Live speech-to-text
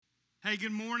Hey,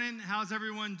 good morning. How's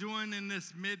everyone doing in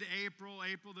this mid-April,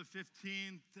 April the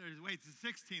 15th? Wait, it's the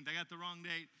 16th. I got the wrong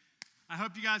date. I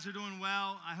hope you guys are doing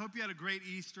well. I hope you had a great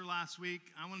Easter last week.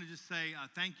 I want to just say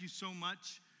thank you so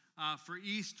much for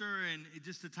Easter and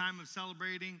just a time of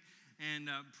celebrating, and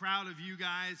proud of you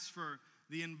guys for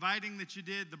the inviting that you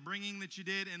did, the bringing that you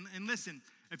did. And listen,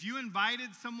 if you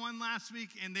invited someone last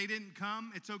week and they didn't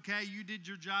come, it's okay. You did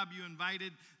your job. You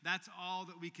invited. That's all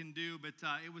that we can do. But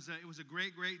it was a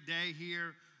great day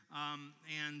here,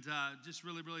 and just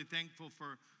really thankful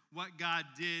for what God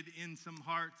did in some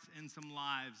hearts and some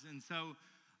lives. And so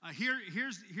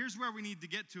here's where we need to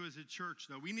get to as a church,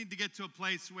 though. We need to get to a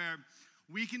place where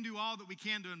we can do all that we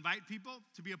can to invite people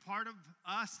to be a part of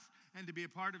us and to be a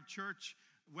part of church,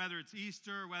 whether it's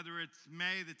Easter, whether it's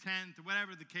May the 10th, or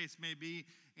whatever the case may be.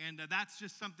 And that's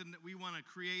just something that we want to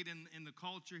create in the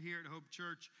culture here at Hope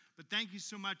Church. But thank you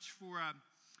so much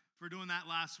for doing that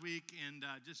last week, and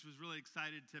just was really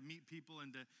excited to meet people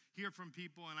and to hear from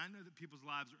people. And I know that people's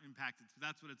lives are impacted, so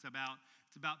that's what it's about.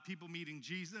 It's about people meeting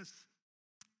Jesus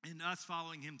and us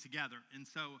following him together. And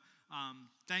so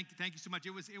thank you so much.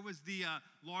 It was the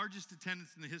largest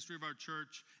attendance in the history of our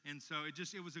church, and so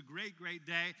it was a great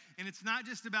day. And it's not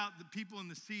just about the people in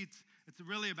the seats, it's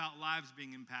really about lives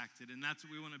being impacted, and that's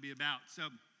what we want to be about. So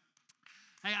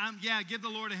hey, give the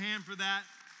Lord a hand for that.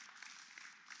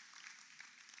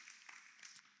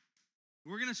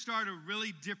 We're going to start a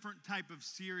really different type of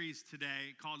series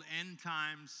today called End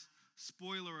Times,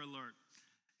 Spoiler Alert.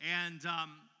 And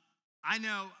I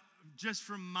know just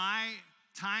from my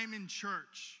time in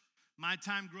church, my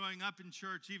time growing up in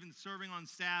church, even serving on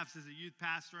staffs as a youth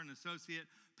pastor and associate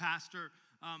pastor,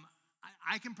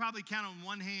 I can probably count on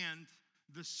one hand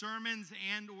the sermons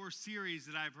and or series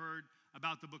that I've heard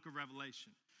about the book of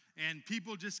Revelation. And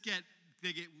people just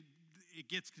it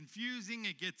gets confusing,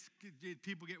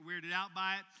 people get weirded out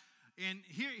by it. And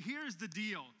here's the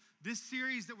deal. This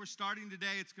series that we're starting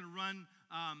today, it's going to run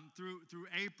through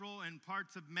April and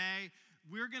parts of May.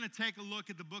 We're going to take a look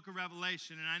at the book of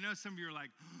Revelation. And I know some of you are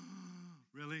like,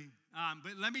 really?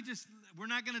 But we're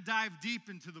not going to dive deep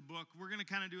into the book. We're going to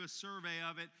kind of do a survey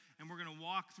of it, and we're going to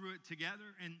walk through it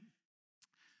together. And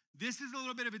this is a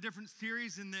little bit of a different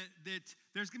series in that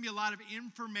there's going to be a lot of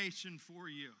information for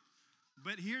you.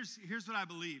 But here's what I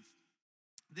believe,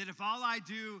 that if all I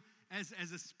do as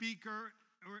a speaker,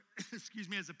 or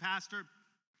as a pastor,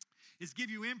 is give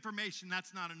you information,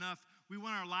 that's not enough. We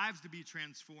want our lives to be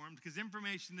transformed, because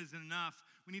information isn't enough.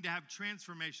 We need to have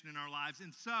transformation in our lives.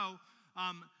 And so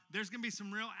there's going to be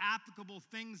some real applicable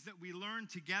things that we learn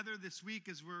together this week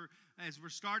as we're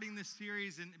starting this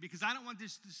series. And because I don't want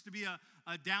this just to be a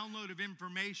download of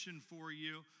information for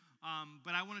you,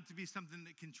 but I want it to be something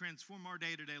that can transform our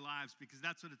day-to-day lives, because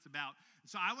that's what it's about.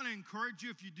 So I want to encourage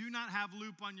you, if you do not have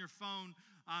Loop on your phone,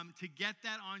 to get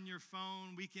that on your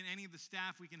phone. Any of the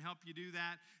staff, we can help you do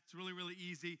that. It's really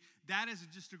easy. That is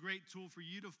just a great tool for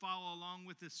you to follow along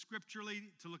with us scripturally,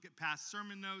 to look at past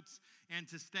sermon notes, and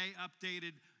to stay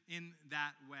updated in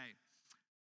that way.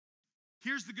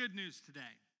 Here's the good news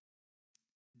today.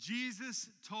 Jesus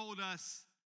told us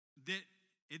that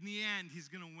in the end, he's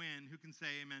going to win. Who can say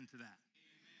amen to that?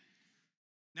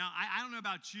 Amen. Now, I don't know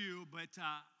about you, but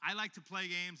I like to play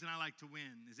games and I like to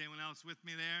win. Is anyone else with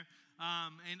me there?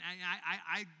 And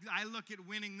I look at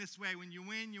winning this way. When you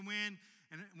win, you win.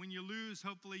 And when you lose,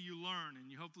 hopefully you learn.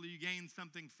 And hopefully you gain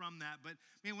something from that. But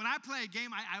man, when I play a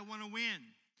game, I want to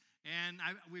win. And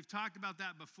we've talked about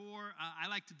that before. I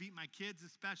like to beat my kids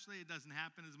especially. It doesn't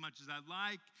happen as much as I'd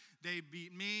like. They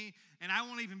beat me. And I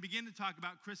won't even begin to talk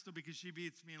about Crystal, because she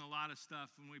beats me in a lot of stuff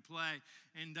when we play.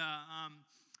 And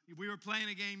we were playing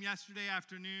a game yesterday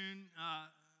afternoon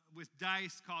with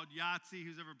dice called Yahtzee.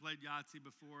 Who's ever played Yahtzee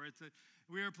before?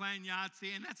 We were playing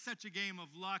Yahtzee, and that's such a game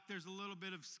of luck. There's a little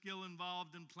bit of skill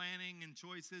involved in planning and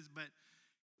choices. But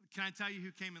can I tell you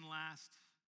who came in last?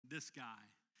 This guy.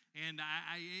 And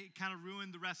it kind of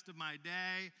ruined the rest of my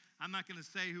day. I'm not going to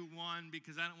say who won,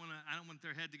 because I don't want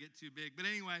their head to get too big. But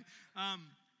anyway, I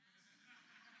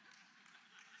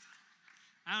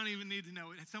don't even need to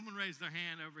know. Someone raised their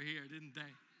hand over here, didn't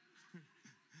they?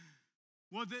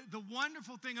 Well, the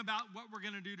wonderful thing about what we're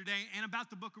going to do today and about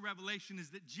the book of Revelation is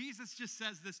that Jesus just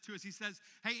says this to us. He says,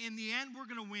 hey, in the end, we're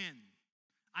going to win.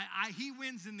 He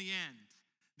wins in the end.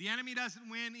 The enemy doesn't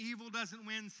win. Evil doesn't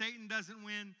win. Satan doesn't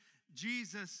win.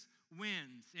 Jesus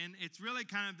wins. And it's really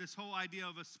kind of this whole idea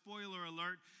of a spoiler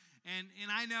alert. And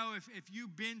I know if you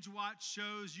binge watch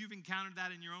shows, you've encountered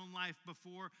that in your own life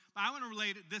before. But I want to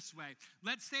relate it this way.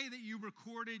 Let's say that you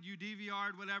recorded, you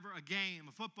DVR'd, whatever, a game,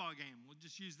 a football game. We'll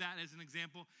just use that as an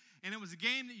example. And it was a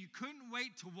game that you couldn't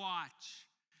wait to watch.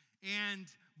 And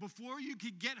before you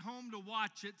could get home to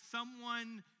watch it,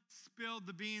 someone spilled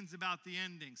the beans about the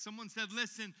ending. Someone said,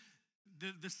 listen,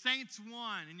 the Saints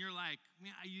won. And you're like,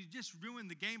 man, you just ruined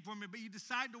the game for me, but you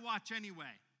decide to watch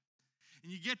anyway.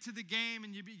 And you get to the game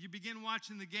and you begin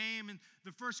watching the game, and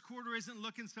the first quarter isn't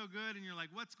looking so good, and you're like,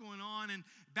 what's going on? And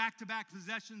back-to-back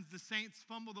possessions, the Saints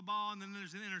fumble the ball, and then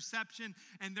there's an interception,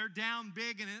 and they're down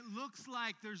big, and it looks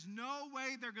like there's no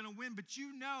way they're going to win, but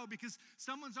you know, because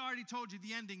someone's already told you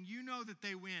the ending, you know that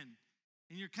they win.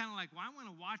 And you're kind of like, well, I want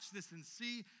to watch this and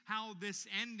see how this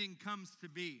ending comes to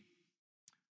be.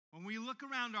 When we look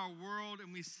around our world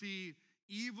and we see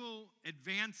evil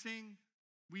advancing,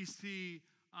 we see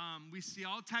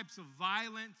all types of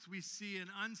violence. We see an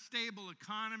unstable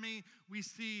economy. We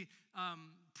see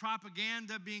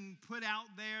propaganda being put out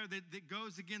there that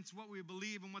goes against what we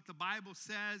believe and what the Bible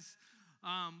says.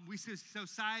 We see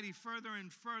society further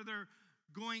and further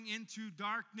going into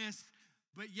darkness.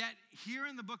 But yet, here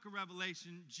in the book of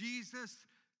Revelation, Jesus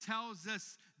tells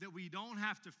us that we don't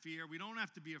have to fear, we don't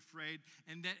have to be afraid,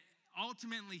 and that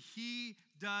ultimately He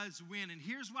does win. And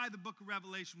here's why the book of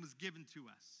Revelation was given to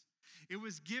us. It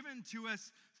was given to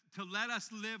us to let us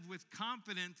live with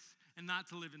confidence and not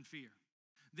to live in fear.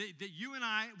 That you and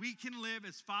I, we can live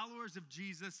as followers of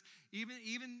Jesus,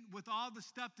 even with all the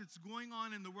stuff that's going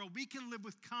on in the world. We can live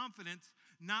with confidence,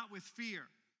 not with fear.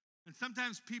 And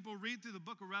sometimes people read through the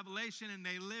book of Revelation and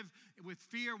they live with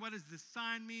fear. What does this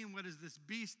sign mean? What does this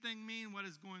beast thing mean? What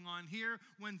is going on here?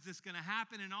 When's this going to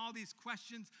happen? And all these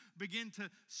questions begin to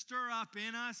stir up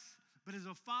in us. But as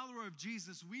a follower of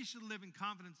Jesus, we should live in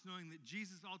confidence knowing that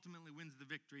Jesus ultimately wins the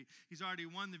victory. He's already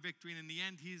won the victory, and in the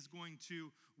end, He's going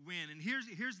to win. And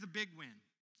here's the big win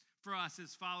for us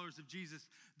as followers of Jesus,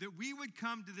 that we would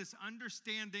come to this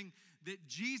understanding that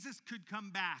Jesus could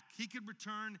come back. He could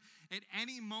return at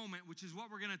any moment, which is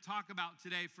what we're going to talk about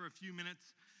today for a few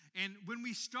minutes. And when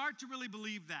we start to really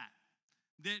believe that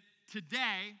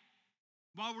today,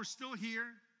 while we're still here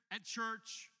at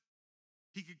church,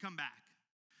 He could come back.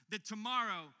 That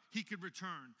tomorrow He could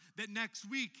return, that next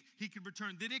week He could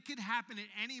return, that it could happen at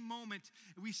any moment.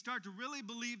 We start to really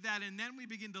believe that, and then we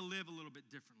begin to live a little bit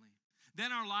differently.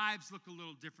 Then our lives look a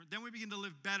little different. Then we begin to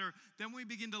live better. Then we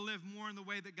begin to live more in the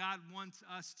way that God wants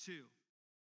us to.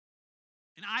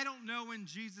 And I don't know when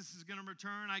Jesus is going to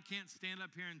return. I can't stand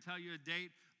up here and tell you a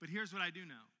date, but here's what I do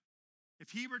know.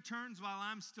 If He returns while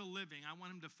I'm still living, I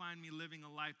want Him to find me living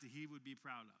a life that He would be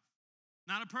proud of.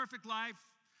 Not a perfect life,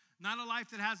 not a life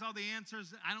that has all the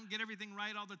answers. I don't get everything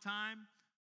right all the time.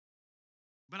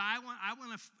 But I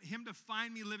want Him to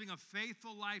find me living a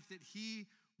faithful life that He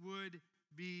would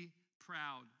be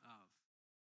proud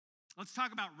of. Let's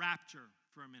talk about rapture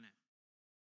for a minute.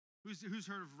 Who's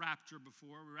heard of rapture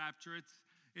before? Rapture,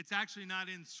 it's actually not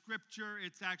in Scripture.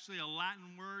 It's actually a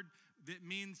Latin word that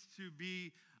means to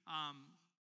be,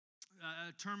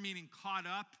 a term meaning caught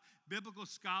up. Biblical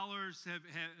scholars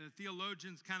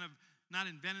theologians kind of not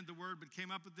invented the word, but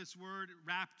came up with this word,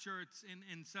 rapture.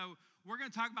 And so we're going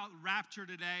to talk about rapture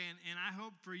today, and I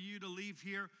hope for you to leave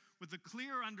here with a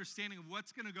clear understanding of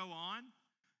what's going to go on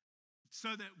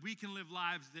so that we can live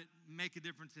lives that make a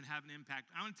difference and have an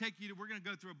impact. I want to we're going to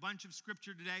go through a bunch of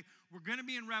Scripture today. We're going to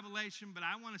be in Revelation, but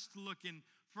I want us to look in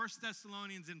 1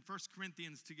 Thessalonians and 1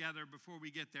 Corinthians together before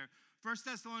we get there. 1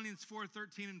 Thessalonians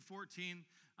 4:13 and 14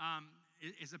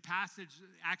 is a passage,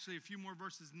 actually a few more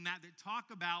verses than that talk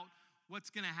about what's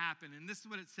going to happen. And this is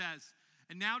what it says.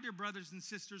 And now, dear brothers and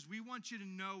sisters, we want you to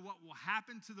know what will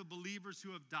happen to the believers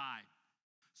who have died,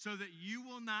 so that you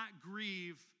will not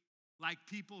grieve like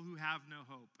people who have no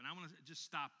hope. And I want to just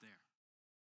stop there.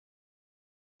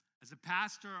 As a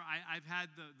pastor, I've had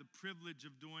the privilege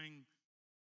of doing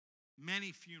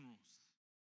many funerals.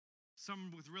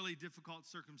 Some with really difficult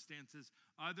circumstances,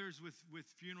 others with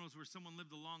funerals where someone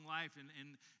lived a long life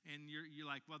and you're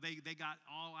like, well, they got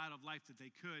all out of life that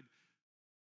they could.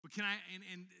 But can I,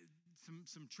 and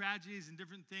some tragedies and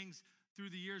different things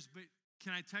through the years, but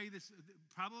can I tell you this,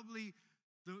 probably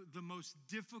the most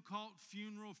difficult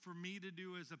funeral for me to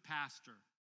do as a pastor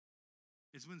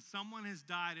is when someone has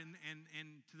died and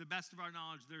to the best of our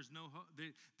knowledge, there's no hope.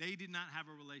 They did not have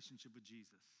a relationship with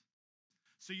Jesus.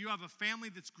 So you have a family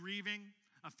that's grieving,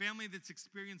 a family that's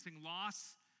experiencing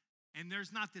loss, and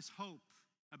there's not this hope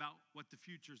about what the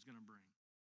future is going to bring.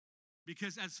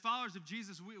 Because as followers of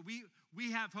Jesus,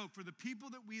 we have hope for the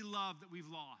people that we love that we've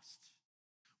lost.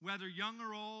 Whether young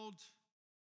or old,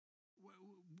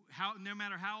 no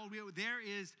matter how old we are, there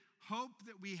is hope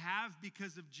that we have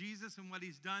because of Jesus and what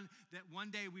He's done, that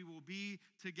one day we will be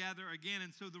together again.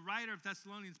 And so the writer of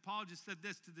Thessalonians, Paul, just said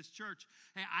this to this church.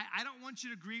 Hey, I don't want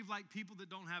you to grieve like people that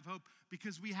don't have hope,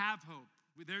 because we have hope.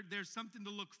 There's something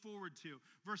to look forward to.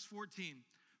 Verse 14,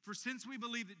 for since we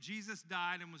believe that Jesus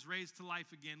died and was raised to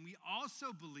life again, we also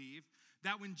believe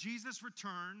that when Jesus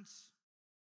returns,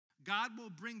 God will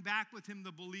bring back with him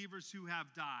the believers who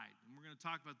have died. And we're going to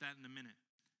talk about that in a minute.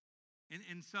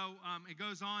 And so it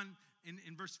goes on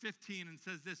in verse 15 and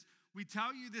says this, we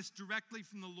tell you this directly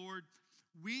from the Lord.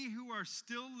 We who are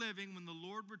still living when the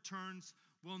Lord returns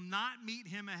will not meet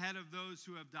him ahead of those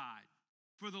who have died.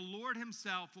 For the Lord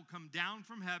himself will come down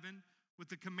from heaven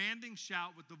with a commanding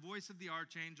shout, with the voice of the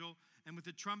archangel, and with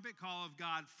the trumpet call of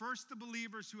God. First, the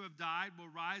believers who have died will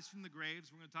rise from the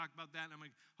graves. We're going to talk about that, and I'm going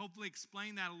to hopefully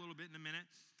explain that a little bit in a minute.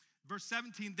 Verse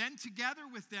 17, then together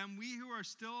with them, we who are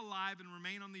still alive and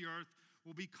remain on the earth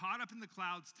will be caught up in the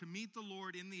clouds to meet the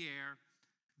Lord in the air.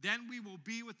 Then we will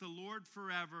be with the Lord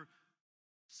forever.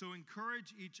 So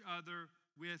encourage each other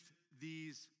with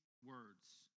these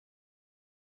words.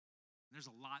 There's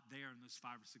a lot there in those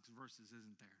 5 or 6 verses,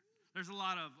 isn't there? There's a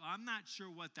lot of, I'm not sure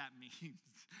what that means.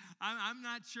 I'm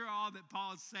not sure all that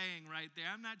Paul is saying right there.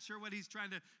 I'm not sure what he's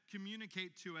trying to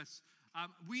communicate to us.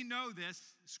 We know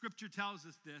this, Scripture tells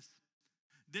us this,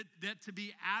 that to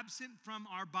be absent from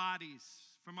our bodies,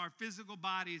 from our physical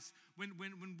bodies, when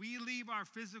we leave our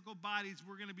physical bodies,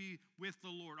 we're going to be with the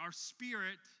Lord. Our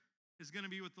spirit is going to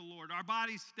be with the Lord. Our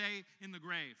bodies stay in the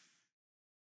grave.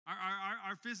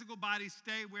 Our physical bodies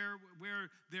stay where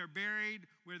they're buried,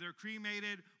 where they're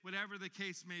cremated, whatever the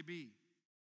case may be.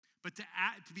 But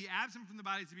to be absent from the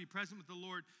body is to be present with the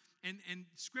Lord. And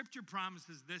Scripture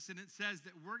promises this, and it says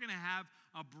that we're going to have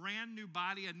a brand new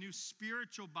body, a new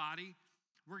spiritual body.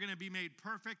 We're going to be made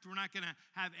perfect. We're not going to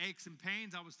have aches and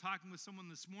pains. I was talking with someone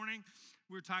this morning.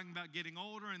 We were talking about getting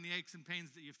older and the aches and pains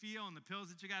that you feel and the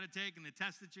pills that you got to take and the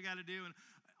tests that you got to do. And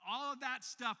all of that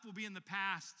stuff will be in the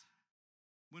past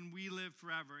when we live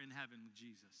forever in heaven with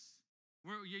Jesus.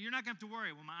 You're not going to have to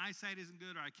worry, well, my eyesight isn't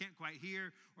good, or I can't quite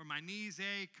hear, or my knees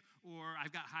ache, or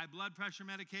I've got high blood pressure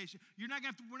medication. We're not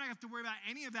going to have to worry about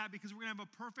any of that because we're going to have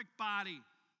a perfect body.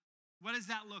 What does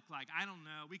that look like? I don't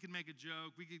know. We could make a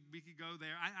joke. We could go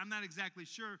there. I'm not exactly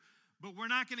sure, but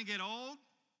we're not going to get old.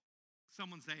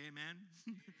 Someone say amen.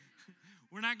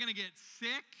 We're not going to get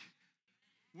sick.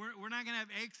 We're not going to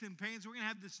have aches and pains. We're going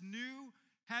to have this new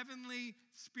heavenly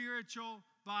spiritual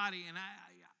body, and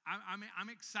I'm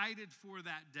excited for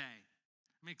that day.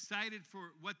 I'm excited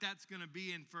for what that's going to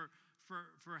be and for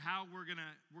how we're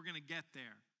gonna get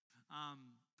there,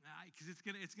 because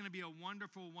it's gonna be a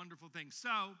wonderful, wonderful thing. So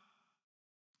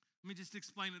let me just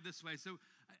explain it this way. So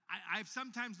I've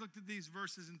sometimes looked at these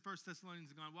verses in 1 Thessalonians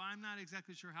and gone, well, I'm not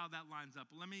exactly sure how that lines up.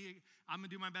 I'm gonna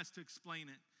do my best to explain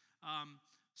it.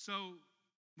 So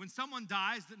when someone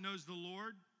dies that knows the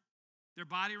Lord, their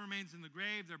body remains in the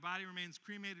grave, their body remains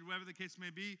cremated, whatever the case may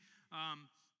be,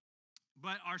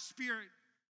 but our spirit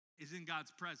is in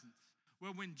God's presence.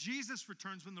 Well, when Jesus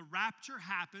returns, when the rapture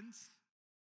happens,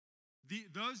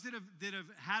 those that have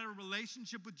had a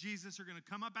relationship with Jesus are going to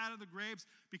come up out of the graves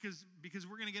because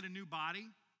we're going to get a new body.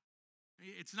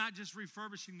 It's not just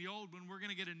refurbishing the old one, we're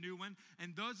going to get a new one.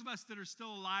 And those of us that are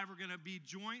still alive are going to be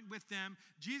joined with them.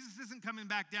 Jesus isn't coming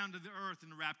back down to the earth in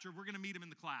the rapture. We're going to meet him in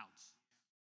the clouds.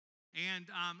 And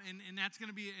that's going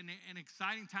to be an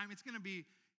exciting time. It's going to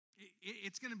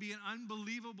be an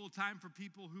unbelievable time for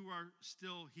people who are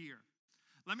still here.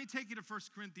 Let me take you to 1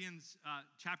 Corinthians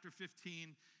chapter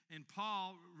 15. And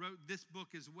Paul wrote this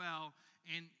book as well,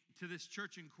 and to this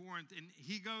church in Corinth. And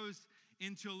he goes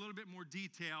into a little bit more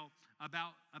detail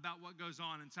about what goes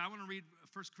on. And so I want to read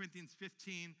 1 Corinthians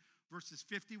 15, verses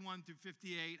 51 through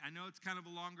 58. I know it's kind of a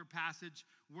longer passage.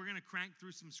 We're going to crank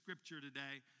through some scripture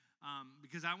today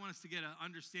because I want us to get an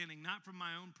understanding, not from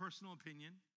my own personal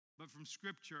opinion, but from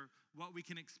Scripture, what we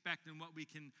can expect and what we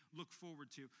can look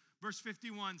forward to. Verse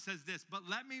 51 says this, "But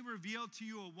let me reveal to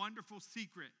you a wonderful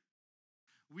secret.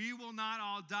 We will not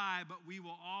all die, but we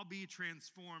will all be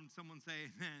transformed." Someone say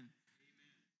amen. Amen.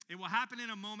 It will happen in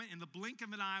a moment, in the blink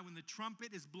of an eye, when the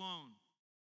trumpet is blown.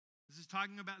 This is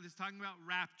talking about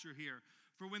rapture here.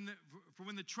 For when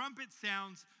the trumpet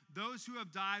sounds, those who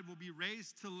have died will be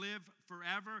raised to live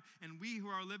forever, and we who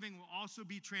are living will also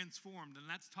be transformed. And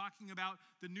that's talking about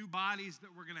the new bodies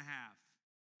that we're going to have.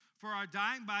 For our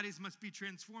dying bodies must be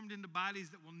transformed into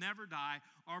bodies that will never die.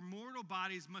 Our mortal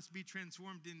bodies must be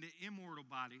transformed into immortal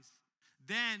bodies.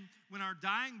 Then, when our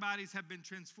dying bodies have been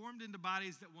transformed into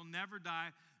bodies that will never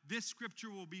die, this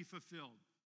scripture will be fulfilled.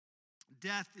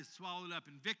 Death is swallowed up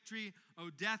in victory. O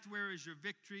death, where is your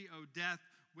victory? O death,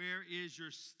 where is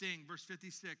your sting? Verse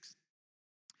 56.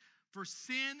 For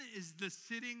sin is the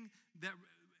sting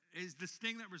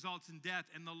that results in death,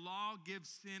 and the law gives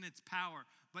sin its power.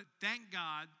 But thank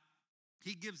God,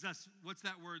 he gives us, what's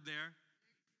that word there?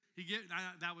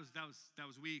 That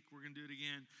was weak. We're going to do it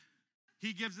again.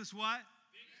 He gives us what?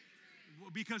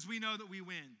 Victory. Because we know that we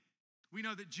win. We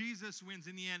know that Jesus wins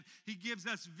in the end. He gives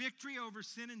us victory over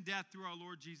sin and death through our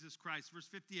Lord Jesus Christ. Verse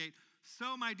 58,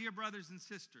 so my dear brothers and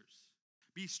sisters,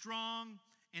 be strong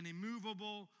and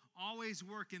immovable. Always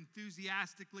work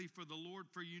enthusiastically for the Lord,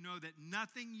 for you know that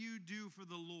nothing you do for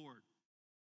the Lord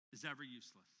is ever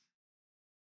useless.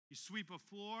 You sweep a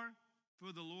floor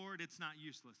for the Lord, it's not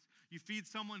useless. You feed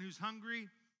someone who's hungry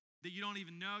that you don't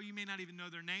even know. You may not even know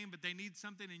their name, but they need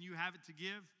something and you have it to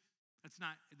give.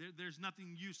 There's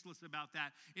nothing useless about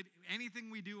that. Anything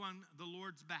we do on the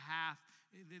Lord's behalf,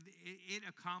 it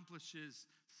accomplishes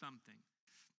something.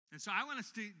 And so I want us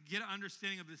to get an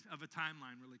understanding of a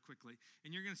timeline really quickly.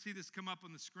 And you're going to see this come up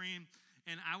on the screen.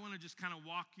 And I want to just kind of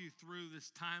walk you through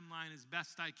this timeline as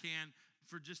best I can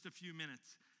for just a few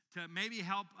minutes to maybe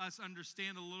help us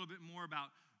understand a little bit more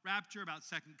about rapture, about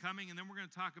second coming. And then we're going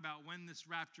to talk about when this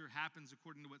rapture happens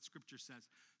according to what Scripture says.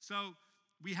 So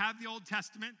we have the Old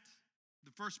Testament,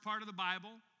 the first part of the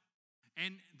Bible.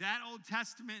 And that Old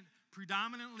Testament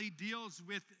predominantly deals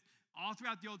with, all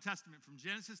throughout the Old Testament, from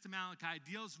Genesis to Malachi,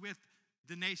 deals with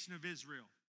the nation of Israel,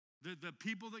 the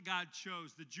people that God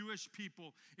chose, the Jewish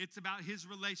people. It's about his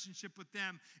relationship with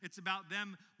them. It's about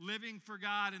them living for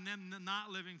God and them not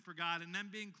living for God, and them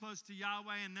being close to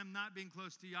Yahweh and them not being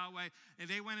close to Yahweh. And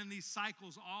they went in these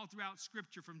cycles all throughout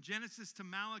Scripture. From Genesis to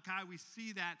Malachi, we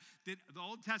see that the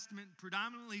Old Testament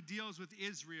predominantly deals with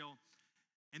Israel.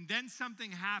 And then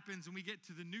something happens and we get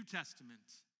to the New Testament.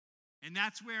 And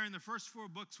that's where in the first four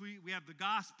books we have the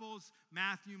Gospels,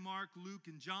 Matthew, Mark, Luke,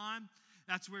 and John.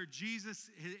 That's where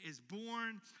Jesus is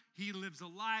born. He lives a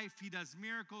life. He does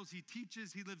miracles. He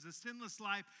teaches. He lives a sinless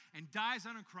life and dies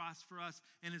on a cross for us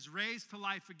and is raised to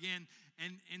life again.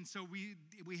 And so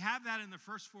we have that in the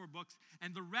first four books.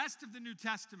 And the rest of the New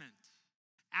Testament,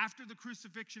 after the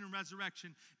crucifixion and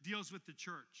resurrection, deals with the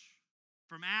church.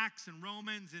 From Acts and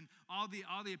Romans and all the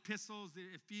epistles, the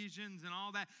Ephesians and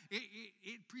all that,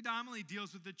 it predominantly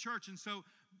deals with the church. And so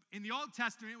in the Old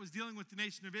Testament, it was dealing with the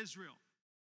nation of Israel.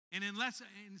 And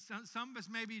some of us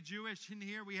may be Jewish in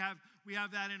here, we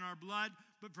have that in our blood.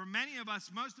 But for many of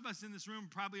us, most of us in this room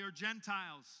probably are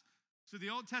Gentiles. So the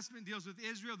Old Testament deals with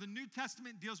Israel. The New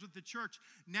Testament deals with the church.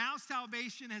 Now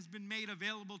salvation has been made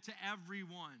available to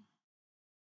everyone.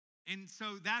 And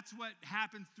so that's what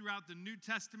happens throughout the New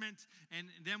Testament. And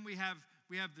then we have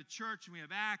the church, and we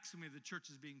have Acts, and we have the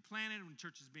churches being planted, and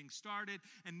churches being started.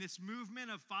 And this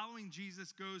movement of following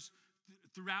Jesus goes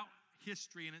throughout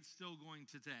history, and it's still going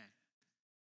today.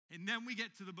 And then we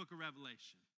get to the book of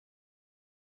Revelation.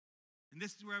 And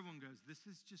this is where everyone goes, this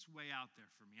is just way out there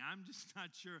for me. I'm just not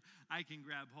sure I can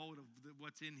grab hold of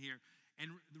what's in here. And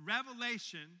the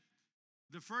Revelation,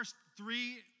 the first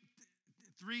three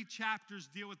chapters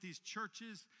deal with these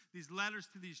churches, these letters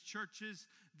to these churches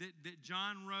that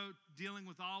John wrote, dealing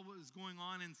with all what was going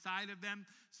on inside of them.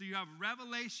 So you have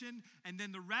Revelation, and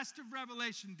then the rest of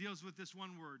Revelation deals with this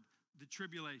one word, the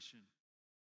tribulation.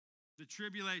 The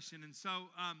tribulation. And so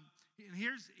and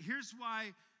here's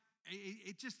why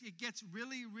it gets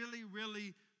really, really,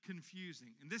 really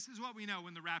confusing. And this is what we know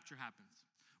when the rapture happens.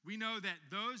 We know that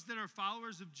those that are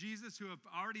followers of Jesus who have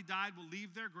already died will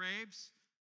leave their graves.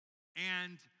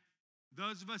 And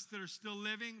those of us that are still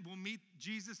living will meet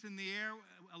Jesus in the air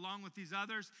along with these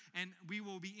others, and we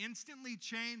will be instantly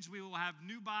changed. We will have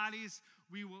new bodies.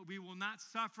 We will not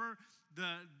suffer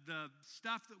the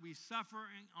stuff that we suffer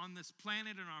on this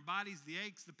planet in our bodies, the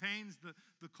aches, the pains,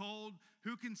 the cold.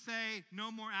 Who can say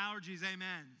no more allergies?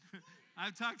 Amen.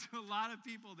 I've talked to a lot of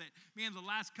people that, man, the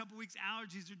last couple weeks,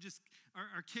 allergies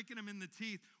are kicking them in the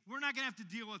teeth. We're not going to have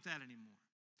to deal with that anymore.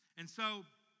 And so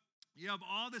you have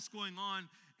all this going on,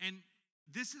 and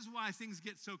this is why things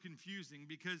get so confusing,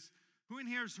 because who in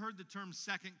here has heard the term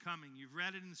second coming? You've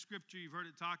read it in the Scripture, you've heard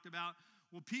it talked about.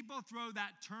 Well, people throw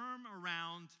that term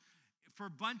around for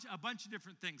a bunch of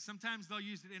different things. Sometimes they'll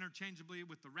use it interchangeably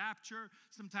with the rapture.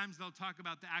 Sometimes they'll talk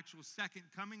about the actual second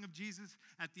coming of Jesus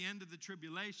at the end of the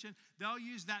tribulation. They'll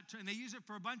use that term, and they use it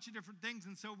for a bunch of different things.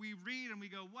 And so we read and we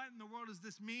go, what in the world does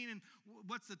this mean? And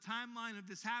what's the timeline of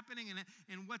this happening?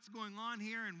 And what's going on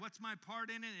here? And what's my part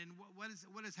in it? And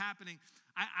what is happening?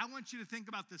 I want you to think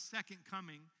about the second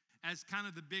coming as kind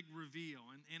of the big reveal.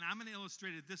 And I'm going to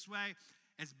illustrate it this way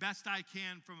as best I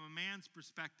can from a man's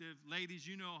perspective. Ladies,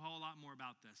 you know a whole lot more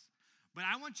about this. But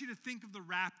I want you to think of the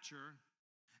rapture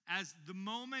as the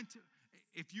moment,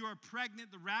 if you are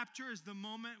pregnant, the rapture is the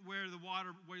moment where the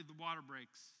water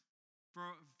breaks.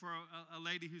 For a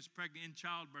lady who's pregnant in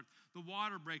childbirth, the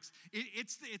water breaks.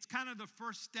 It's kind of the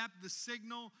first step, the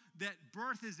signal that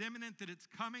birth is imminent, that it's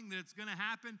coming, that it's going to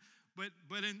happen.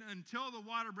 Until the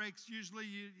water breaks, usually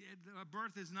a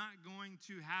birth is not going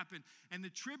to happen. And the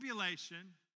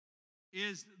tribulation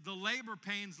is the labor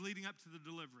pains leading up to the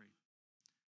delivery.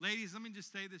 Ladies, let me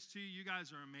just say this to you. You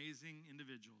guys are amazing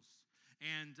individuals.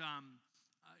 And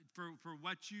for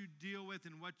what you deal with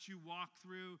and what you walk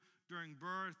through during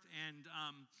birth. And,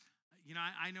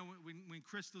 I know when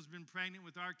Crystal's been pregnant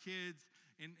with our kids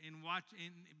and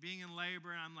being in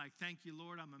labor, and I'm like, thank you,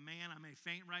 Lord, I'm a man. I may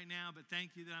faint right now, but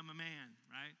thank you that I'm a man,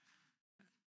 right?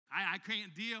 I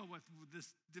can't deal with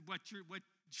this, what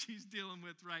she's dealing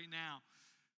with right now.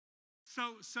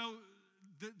 So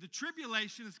the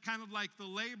tribulation is kind of like the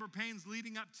labor pains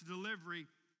leading up to delivery.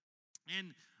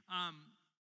 And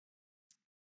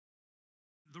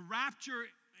the rapture,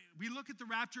 we look at the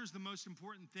rapture as the most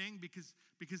important thing because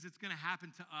it's going to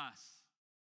happen to us.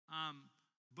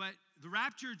 But the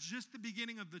rapture is just the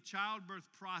beginning of the childbirth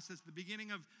process, the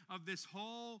beginning of this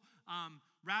whole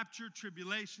rapture,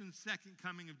 tribulation, second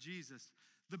coming of Jesus.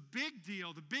 The big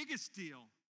deal, the biggest deal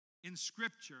in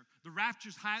Scripture, the rapture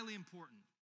is highly important.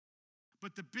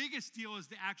 But the biggest deal is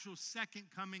the actual second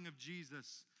coming of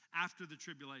Jesus after the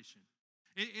tribulation.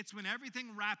 It's when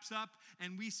everything wraps up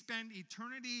and we spend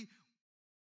eternity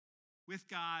with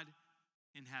God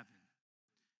in heaven.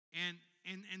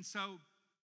 And so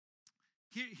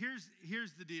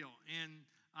here's the deal. And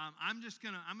I'm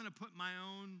gonna put my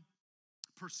own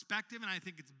perspective, and I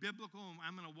think it's biblical. And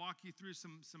I'm gonna walk you through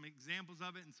some examples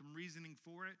of it and some reasoning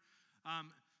for it.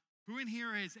 Who in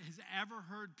here has ever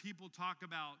heard people talk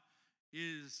about,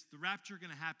 is the rapture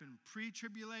going to happen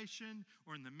pre-tribulation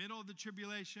or in the middle of the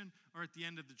tribulation or at the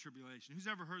end of the tribulation? Who's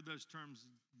ever heard those terms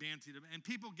bandied about? And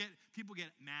people get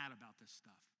mad about this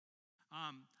stuff.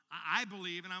 I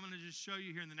believe, and I'm going to just show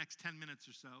you here in the next 10 minutes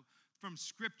or so from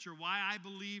Scripture, why I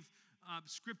believe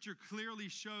Scripture clearly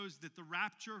shows that the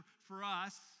rapture for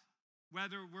us,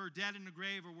 whether we're dead in the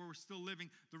grave or we're still living,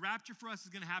 the rapture for us is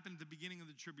going to happen at the beginning of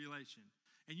the tribulation.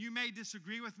 And you may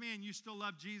disagree with me and you still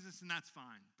love Jesus, and that's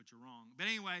fine, but you're wrong. But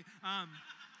anyway,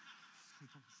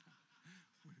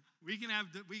 we can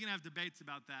have debates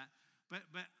about that. But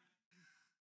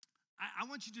I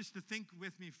want you just to think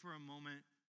with me for a moment.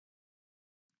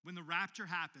 When the rapture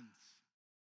happens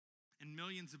and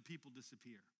millions of people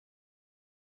disappear,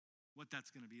 what that's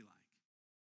going to be like.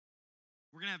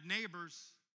 We're going to have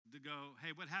neighbors to go,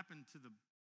 hey, what happened to the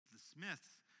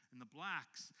Smiths and the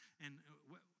Blacks? And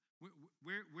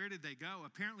where did they go?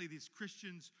 Apparently these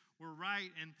Christians were right,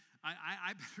 and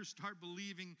I better start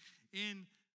believing in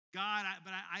God.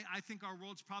 But I think our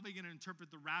world's probably going to interpret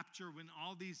the rapture when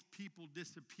all these people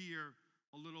disappear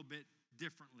a little bit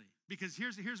differently. Because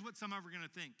here's what some of are going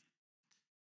to think.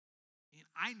 And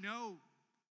I know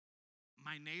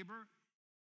my neighbor,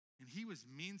 and he was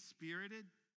mean-spirited.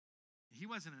 He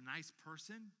wasn't a nice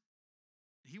person.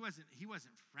 He wasn't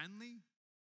friendly.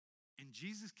 And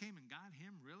Jesus came and got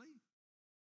him, really?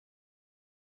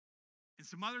 And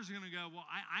some others are going to go, well,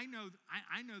 I know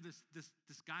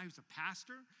this guy who's a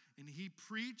pastor, and he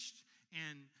preached,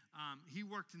 and he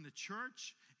worked in the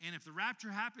church, and if the rapture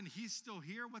happened, he's still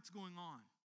here. What's going on?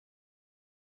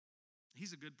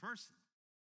 He's a good person.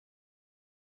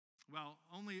 Well,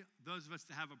 only those of us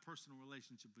that have a personal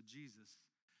relationship with Jesus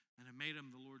and have made him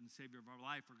the Lord and Savior of our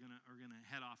life are gonna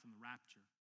head off in the rapture.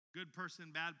 Good person,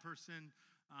 bad person,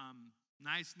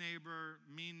 nice neighbor,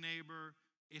 mean neighbor,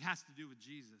 it has to do with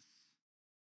Jesus.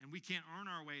 And we can't earn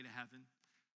our way to heaven.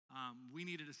 We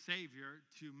needed a Savior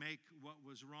to make what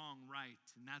was wrong right.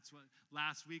 And that's what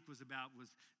last week was about,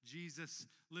 was Jesus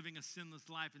living a sinless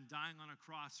life and dying on a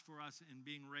cross for us and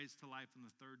being raised to life on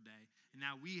the third day. And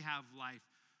now we have life.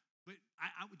 But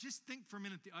I would just think for a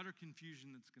minute the utter confusion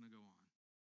that's going to go on.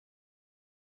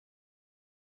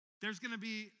 There's going to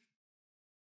be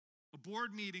a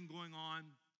board meeting going on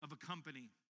of a company,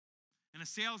 and a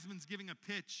salesman's giving a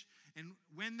pitch, and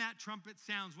when that trumpet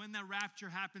sounds, when that rapture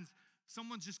happens,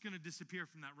 someone's just going to disappear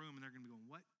from that room, and they're going to be going,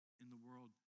 what in the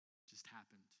world just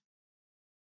happened?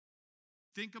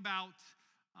 Think about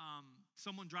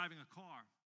someone driving a car.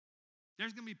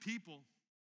 There's going to be people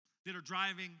that are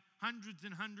driving hundreds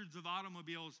and hundreds of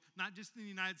automobiles, not just in the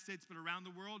United States, but around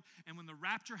the world. And when the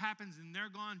rapture happens and they're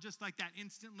gone just like that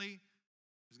instantly,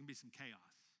 there's going to be some chaos.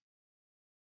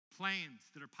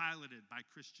 Planes that are piloted by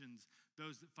Christians,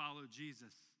 those that follow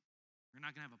Jesus, we're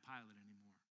not going to have a pilot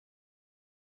anymore.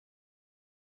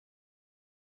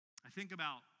 I think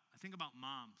about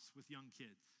moms with young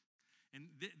kids. And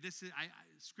this is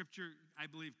Scripture, I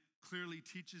believe, clearly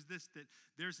teaches this, that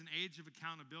there's an age of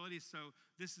accountability. So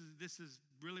this is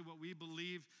really what we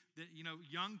believe, that,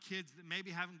 young kids that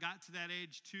maybe haven't got to that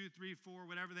age, 2, 3, 4,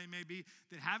 whatever they may be,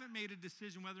 that haven't made a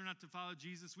decision whether or not to follow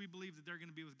Jesus, we believe that they're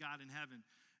going to be with God in heaven.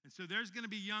 And so there's going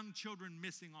to be young children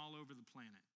missing all over the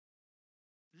planet.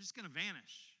 They're just going to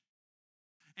vanish.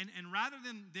 And rather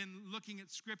than looking at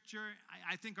Scripture,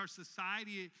 I think our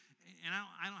society, and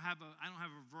I don't have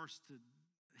a verse to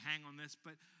hang on this,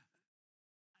 but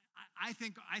I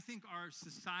think our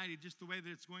society, just the way that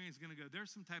it's going, is going to go.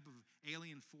 There's some type of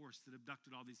alien force that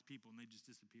abducted all these people, and they just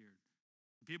disappeared.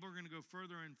 People are going to go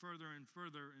further and further and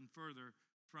further and further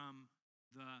from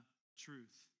the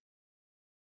truth.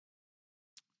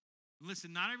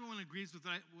 Listen, not everyone agrees with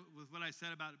what I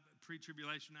said about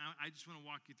pre-tribulation. I just want to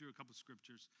walk you through a couple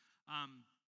scriptures.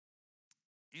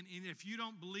 And if you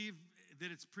don't believe that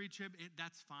it's pre-trib,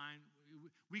 that's fine.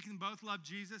 We can both love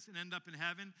Jesus and end up in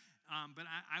heaven, but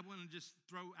I want to just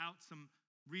throw out some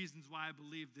reasons why I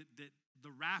believe that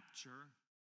the rapture,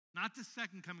 not the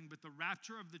second coming, but the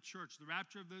rapture of the church, the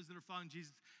rapture of those that are following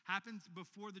Jesus, happens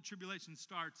before the tribulation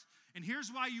starts. And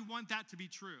here's why you want that to be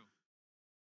true.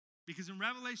 Because in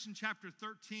Revelation chapter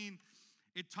 13,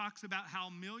 it talks about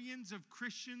how millions of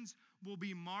Christians will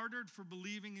be martyred for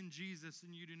believing in Jesus,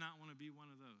 and you do not want to be one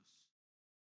of those.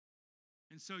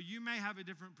 And so you may have a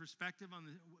different perspective on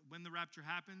when the rapture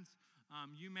happens.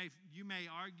 You may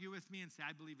argue with me and say,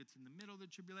 I believe it's in the middle of the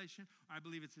tribulation, or I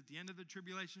believe it's at the end of the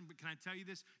tribulation. But can I tell you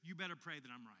this? You better pray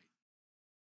that I'm right.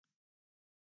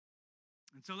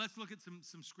 And so let's look at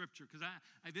some scripture, because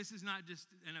this is not just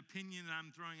an opinion that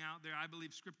I'm throwing out there. I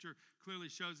believe scripture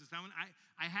clearly shows this.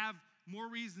 I have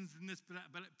more reasons than this,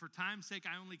 but for time's sake,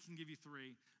 I only can give you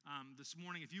 3 this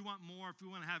morning. If you want more, if we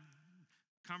want to have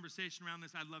conversation around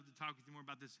this, I'd love to talk with you more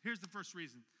about this. Here's the first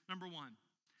reason. Number 1,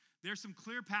 there's some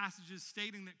clear passages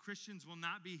stating that Christians will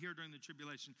not be here during the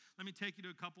tribulation. Let me take you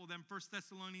to a couple of them. 1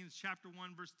 Thessalonians chapter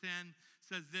 1, verse 10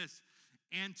 says this,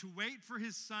 and to wait for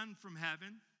his Son from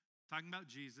heaven, talking about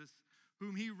Jesus,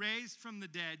 whom he raised from the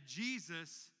dead,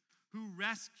 Jesus, who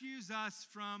rescues us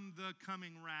from the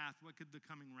coming wrath. What could the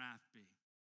coming wrath be?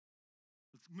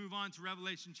 Let's move on to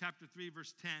Revelation chapter 3,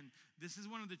 verse 10. This is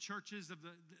one of the churches of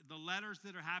the letters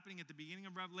that are happening at the beginning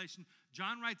of Revelation.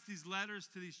 John writes these letters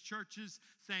to these churches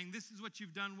saying, this is what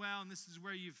you've done well, and this is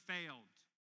where you've failed.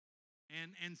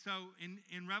 And so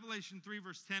in Revelation 3,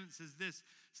 verse 10, it says this,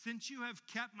 since you have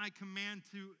kept my command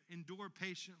to endure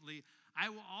patiently, I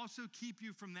will also keep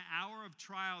you from the hour of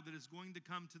trial that is going to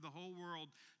come to the whole world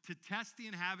to test the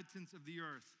inhabitants of the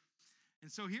earth.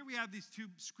 And so here we have these 2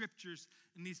 scriptures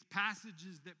and these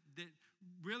passages that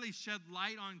really shed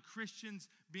light on Christians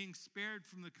being spared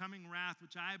from the coming wrath,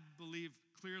 which I believe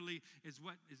clearly is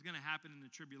what is going to happen in the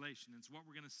tribulation. It's what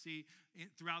we're going to see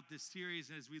throughout this series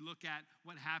as we look at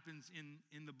what happens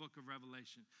in the book of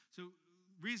Revelation. So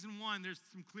reason 1, there's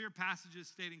some clear passages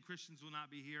stating Christians will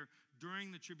not be here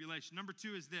during the tribulation. Number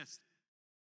 2 is this,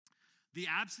 the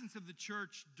absence of the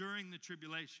church during the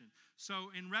tribulation. So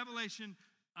in Revelation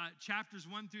chapters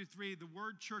 1 through 3, the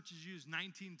word church is used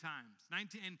 19 times.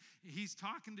 And he's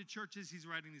talking to churches. He's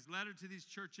writing these letters to these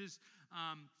churches.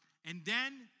 And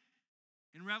then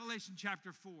in Revelation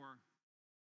chapter 4,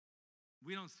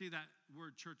 we don't see that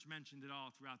word church mentioned at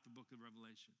all throughout the book of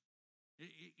Revelation.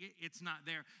 It's not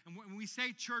there. And when we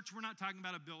say church, we're not talking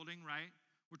about a building, right?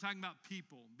 We're talking about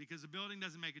people, because a building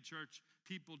doesn't make a church.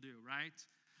 People do, right?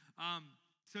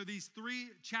 So these 3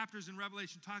 chapters in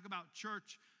Revelation talk about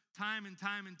church time and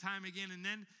time and time again.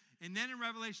 And then in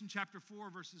Revelation chapter 4,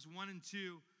 verses 1 and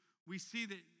 2, we see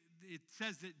that it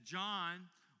says that John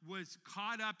was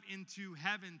caught up into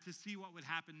heaven to see what would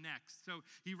happen next. So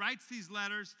he writes these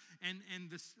letters, and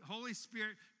the Holy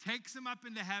Spirit takes him up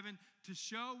into heaven to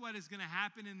show what is going to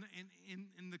happen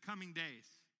in the coming days.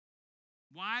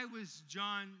 Why was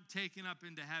John taken up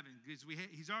into heaven? Because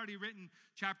he's already written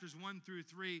chapters 1 through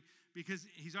 3, because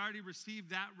he's already received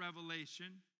that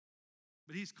revelation.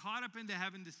 But he's caught up into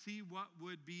heaven to see what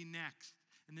would be next.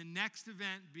 And the next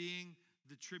event being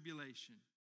the tribulation.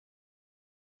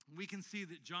 We can see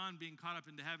that John being caught up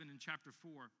into heaven in chapter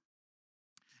 4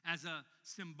 as a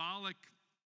symbolic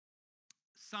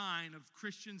sign of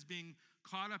Christians being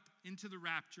caught up into the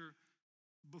rapture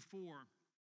before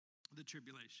the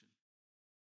tribulation.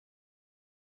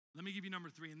 Let me give you number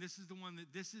 3, and this is the one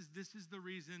that this is the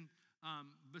reason,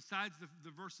 besides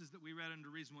the verses that we read under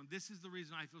reason 1, this is the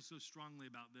reason I feel so strongly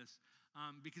about this.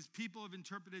 Because people have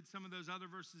interpreted some of those other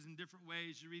verses in different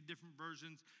ways. You read different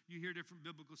versions, you hear different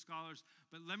biblical scholars.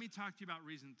 But let me talk to you about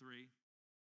reason 3.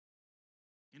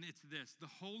 And it's this: the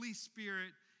Holy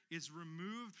Spirit is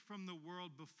removed from the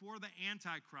world before the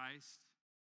Antichrist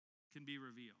can be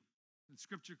revealed. And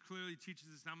Scripture clearly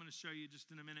teaches us, and I'm going to show you just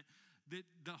in a minute, that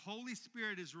the Holy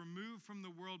Spirit is removed from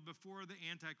the world before the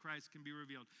Antichrist can be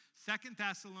revealed. 2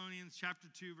 Thessalonians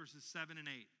chapter 2, verses 7 and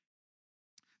 8.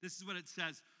 This is what it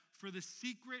says. For the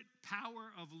secret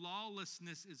power of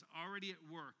lawlessness is already at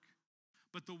work,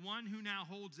 but the one who now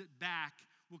holds it back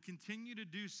will continue to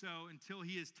do so until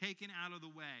he is taken out of the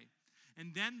way.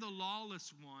 And then the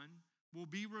lawless one will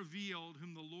be revealed,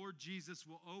 whom the Lord Jesus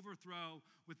will overthrow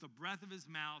with the breath of his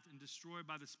mouth and destroy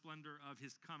by the splendor of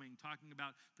his coming, talking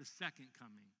about the second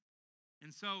coming.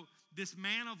 And so this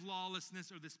man of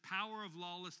lawlessness, or this power of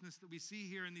lawlessness that we see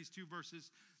here in these two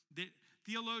verses, that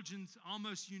theologians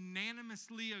almost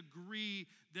unanimously agree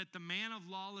that the man of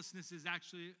lawlessness is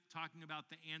actually talking about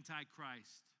the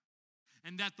Antichrist.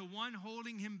 And that the one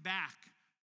holding him back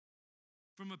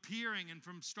from appearing and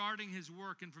from starting his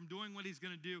work and from doing what he's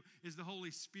going to do is the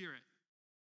Holy Spirit.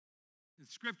 And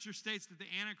Scripture states that the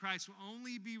Antichrist will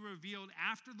only be revealed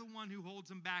after the one who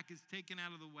holds him back is taken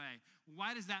out of the way.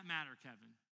 Why does that matter,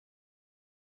 Kevin?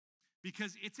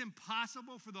 Because it's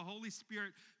impossible for the Holy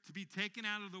Spirit to be taken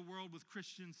out of the world with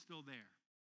Christians still there.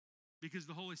 Because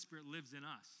the Holy Spirit lives in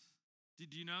us.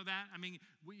 Did you know that? I mean,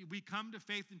 we come to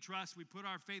faith and trust. We put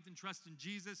our faith and trust in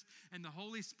Jesus, and the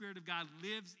Holy Spirit of God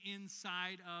lives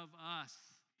inside of us.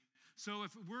 So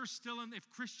if we're still if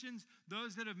Christians,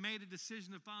 those that have made a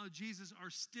decision to follow Jesus,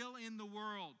 are still in the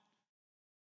world,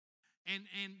 and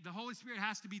the Holy Spirit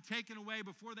has to be taken away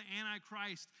before the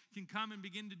Antichrist can come and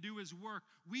begin to do his work,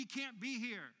 we can't be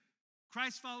here.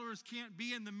 Christ followers can't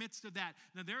be in the midst of that.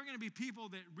 Now, there are going to be people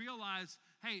that realize,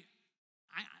 hey,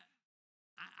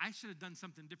 I should have done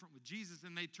something different with Jesus,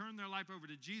 and they turn their life over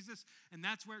to Jesus, and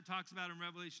that's where it talks about in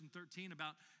Revelation 13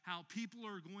 about how people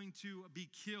are going to be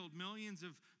killed. Millions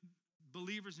of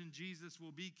believers in Jesus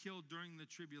will be killed during the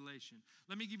tribulation.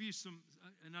 Let me give you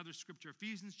another scripture.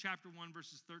 Ephesians chapter 1,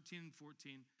 verses 13 and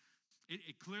 14.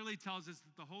 It clearly tells us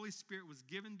that the Holy Spirit was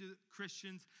given to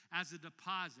Christians as a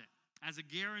deposit, as a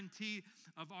guarantee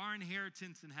of our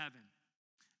inheritance in heaven.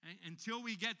 Until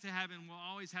we get to heaven, we'll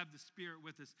always have the Spirit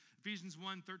with us. Ephesians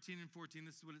 1, 13 and 14,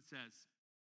 this is what it says.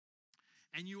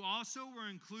 And you also were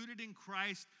included in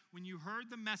Christ when you heard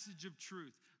the message of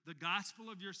truth, the gospel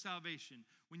of your salvation.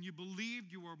 When you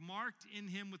believed, you were marked in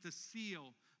him with a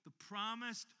seal, the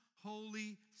promised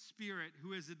Holy Spirit,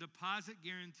 who is a deposit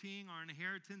guaranteeing our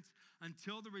inheritance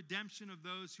until the redemption of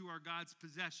those who are God's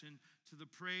possession, to the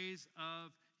praise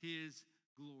of his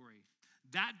glory.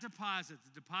 That deposit,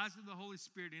 the deposit of the Holy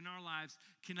Spirit in our lives,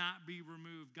 cannot be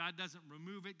removed. God doesn't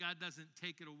remove it. God doesn't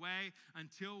take it away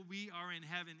until we are in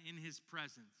heaven in his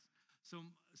presence. So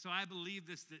I believe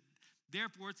this, that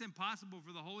therefore it's impossible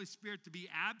for the Holy Spirit to be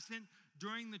absent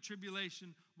during the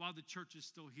tribulation while the church is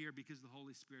still here, because the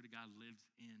Holy Spirit of God lives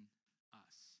in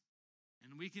us.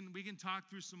 And we can talk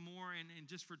through some more, and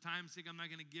just for time's sake, I'm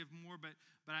not going to give more, but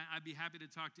I'd be happy to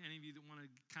talk to any of you that want to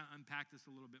kind of unpack this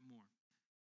a little bit more.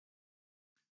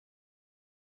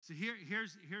 So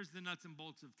here's the nuts and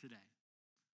bolts of today.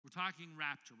 We're talking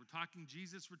rapture. We're talking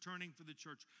Jesus returning for the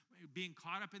church, being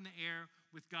caught up in the air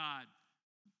with God,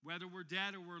 whether we're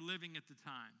dead or we're living at the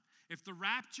time. If the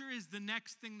rapture is the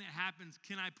next thing that happens,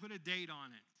 can I put a date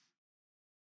on it?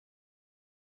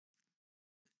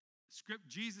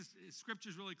 Scripture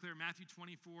is really clear. Matthew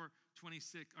 24,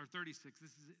 26, or 36.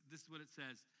 This is what it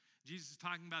says. Jesus is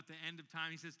talking about the end of time.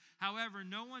 He says, however,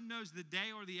 no one knows the day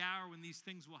or the hour when these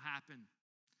things will happen.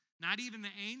 Not even the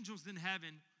angels in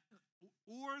heaven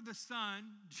or the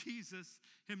Son, Jesus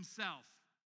himself.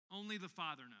 Only the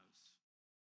Father knows.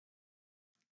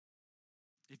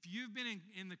 If you've been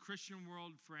in the Christian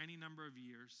world for any number of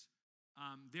years,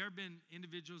 there have been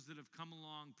individuals that have come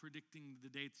along predicting the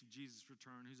dates of Jesus'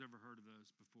 return. Who's ever heard of those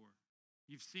before?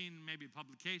 You've seen maybe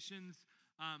publications.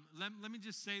 Let me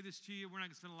just say this to you. We're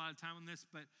not going to spend a lot of time on this,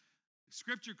 but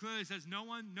Scripture clearly says no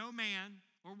man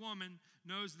or woman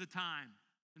knows the time.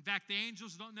 In fact, the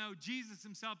angels don't know. Jesus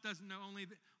himself doesn't know,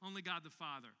 only God the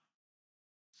Father.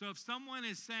 So if someone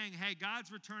is saying, hey,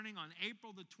 God's returning on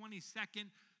April the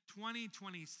 22nd,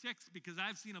 2026, because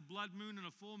I've seen a blood moon and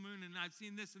a full moon, and I've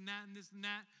seen this and that and this and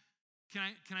that,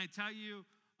 can I tell you,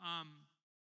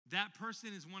 that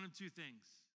person is one of two things.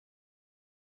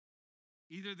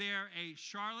 Either they're a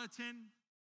charlatan,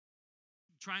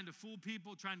 trying to fool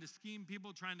people, trying to scheme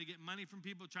people, trying to get money from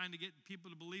people, trying to get people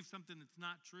to believe something that's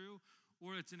not true,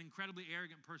 or it's an incredibly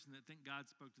arrogant person that think God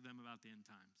spoke to them about the end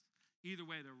times. Either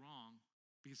way, they're wrong,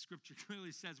 because Scripture clearly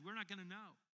says we're not going to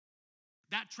know.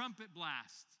 That trumpet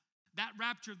blast, that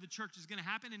rapture of the church is going to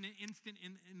happen in an instant,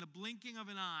 in the blinking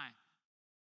of an eye.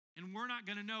 And we're not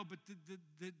going to know, but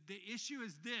the issue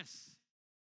is this.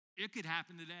 It could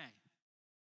happen today.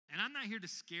 And I'm not here to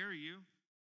scare you.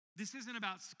 This isn't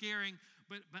about scaring,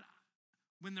 but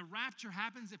when the rapture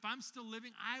happens, if I'm still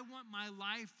living, I want my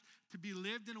life to be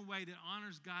lived in a way that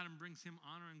honors God and brings him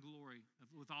honor and glory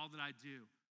with all that I do.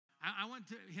 I want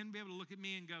him to be able to look at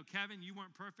me and go, Kevin, you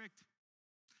weren't perfect.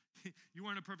 You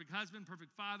weren't a perfect husband,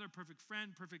 perfect father, perfect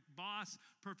friend, perfect boss,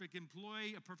 perfect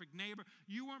employee, a perfect neighbor.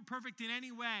 You weren't perfect in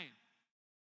any way.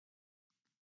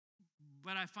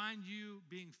 But I find you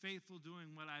being faithful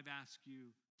doing what I've asked you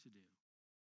to do.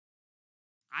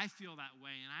 I feel that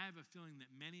way, and I have a feeling that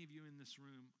many of you in this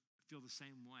room feel the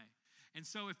same way. And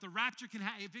so if the rapture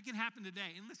if it can happen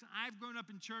today, and listen, I've grown up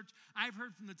in church, I've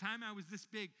heard from the time I was this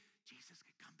big, Jesus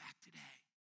could come back today.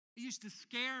 It used to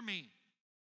scare me.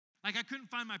 Like I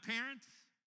couldn't find my parents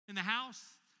in the house.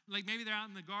 Like maybe they're out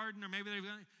in the garden, or maybe they're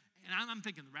going, and I'm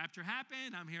thinking the rapture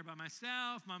happened, I'm here by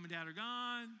myself, mom and dad are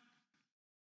gone.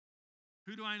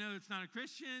 Who do I know that's not a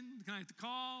Christian? Can I have to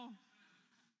call?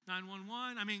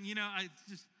 911. I mean,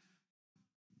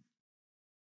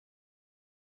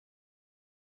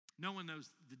 no one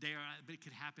knows the day, but it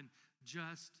could happen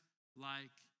just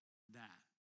like that.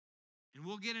 And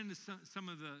we'll get into some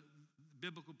of the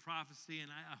biblical prophecy,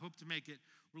 and I hope to make it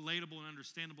relatable and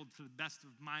understandable to the best of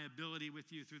my ability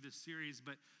with you through this series.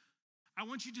 But I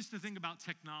want you just to think about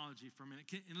technology for a minute.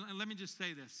 And let me just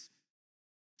say this.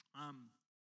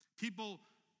 People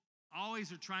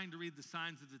always are trying to read the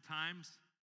signs of the times.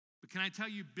 But can I tell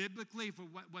you biblically for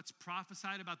what's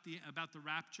prophesied about the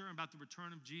rapture, about the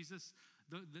return of Jesus,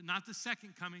 not the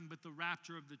second coming, but the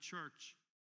rapture of the church?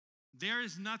 There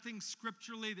is nothing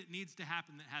scripturally that needs to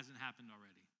happen that hasn't happened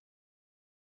already.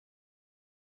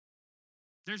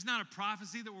 There's not a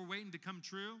prophecy that we're waiting to come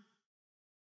true.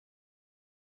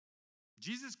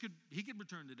 Jesus could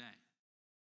return today.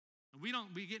 And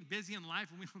we get busy in life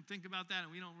and we don't think about that,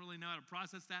 and we don't really know how to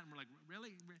process that. And we're like,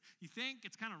 really? You think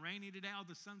it's kind of rainy today? Oh,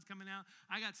 the sun's coming out.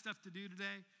 I got stuff to do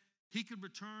today. He could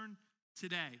return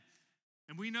today.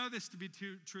 And we know this to be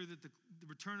true, that the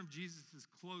return of Jesus is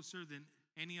closer than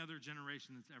any other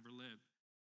generation that's ever lived.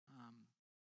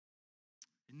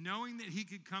 And knowing that he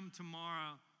could come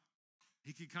tomorrow,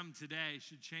 he could come today,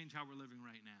 should change how we're living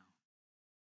right now.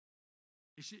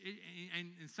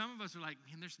 And some of us are like,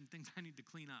 man, there's some things I need to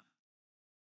clean up.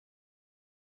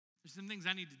 There's some things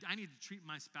I need to treat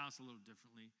my spouse a little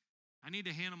differently. I need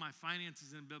to handle my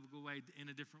finances in a biblical way, in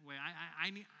a different way. I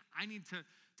need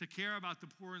to care about the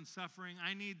poor and suffering.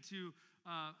 I need to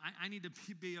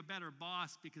be a better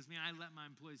boss because, man, I let my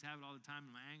employees have it all the time,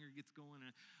 and my anger gets going.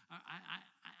 And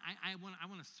I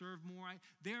want to serve more.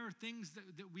 There are things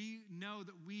that we know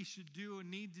that we should do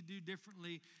and need to do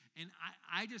differently. And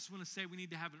I just want to say we need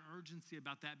to have an urgency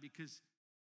about that, because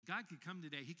God could come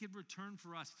today. He could return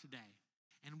for us today.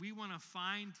 And we want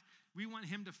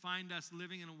him to find us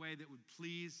living in a way that would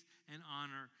please and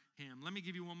honor him. Let me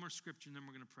give you one more scripture, and then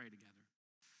we're going to pray together.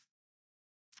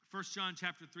 1 John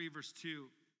chapter 3, verse 2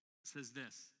 says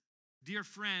this: Dear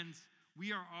friends,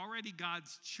 we are already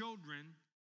God's children,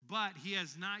 but he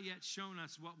has not yet shown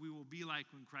us what we will be like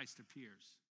when Christ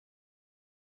appears.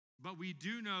 But we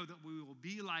do know that we will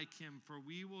be like him, for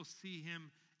we will see him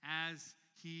as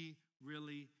he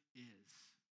really is.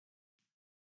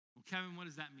 Well, Kevin, what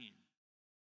does that mean?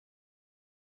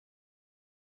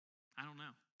 I don't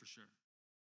know for sure.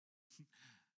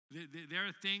 There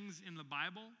are things in the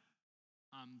Bible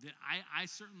that I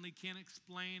certainly can't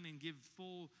explain and give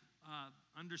full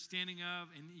understanding of.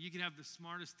 And you could have the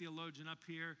smartest theologian up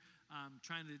here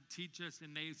trying to teach us,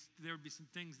 and there would be some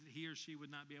things that he or she would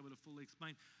not be able to fully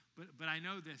explain. But I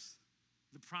know this: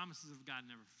 the promises of God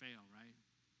never fail, right?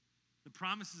 The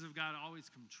promises of God always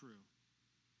come true.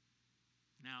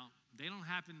 Now, they don't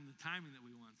happen in the timing that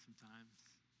we want sometimes.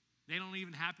 They don't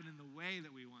even happen in the way that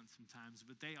we want sometimes,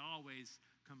 but they always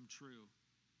come true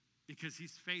because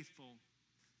he's faithful,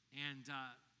 and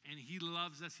he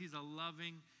loves us. He's a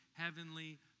loving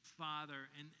heavenly Father,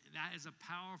 and that is a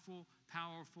powerful,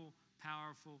 powerful,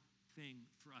 powerful thing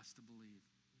for us to believe.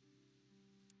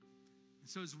 And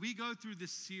so as we go through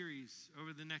this series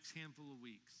over the next handful of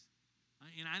weeks,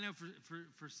 and I know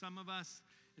for some of us,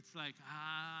 it's like,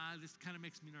 this kind of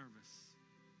makes me nervous.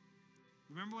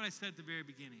 Remember what I said at the very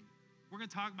beginning. We're going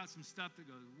to talk about some stuff that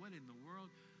goes, what in the world?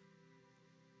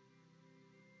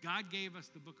 God gave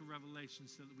us the book of Revelation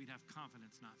so that we'd have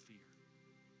confidence, not fear.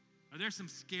 Are there some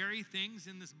scary things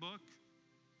in this book?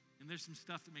 And there's some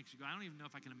stuff that makes you go, I don't even know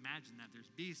if I can imagine that. There's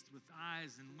beasts with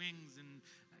eyes and wings and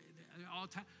all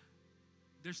time.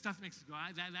 There's stuff that makes you go,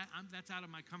 that's out of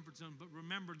my comfort zone. But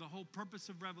remember, the whole purpose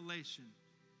of Revelation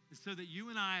is so that you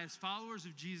and I, as followers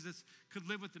of Jesus, could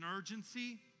live with an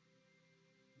urgency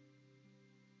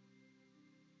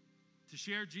to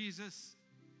share Jesus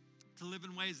to live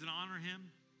in ways that honor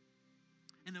him,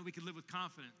 and that we could live with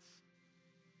confidence.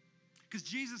 Because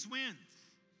Jesus wins.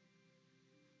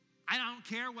 I don't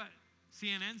care what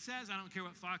CNN says. I don't care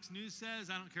what Fox News says.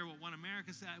 I don't care what One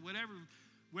America says.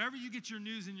 Wherever you get your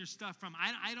news and your stuff from,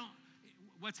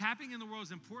 what's happening in the world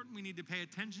is important. We need to pay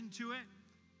attention to it.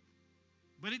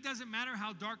 But it doesn't matter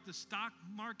how dark the stock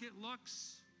market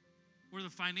looks, or the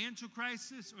financial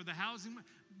crisis, or the housing.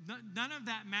 None of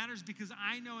that matters, because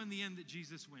I know in the end that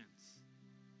Jesus wins.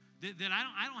 That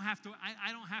I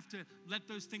don't have to let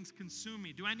those things consume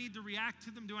me. Do I need to react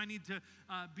to them? Do I need to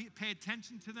pay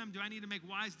attention to them? Do I need to make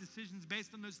wise decisions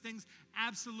based on those things?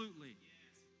 Absolutely. Yes.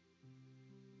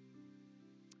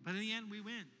 But in the end, we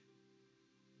win,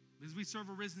 because we serve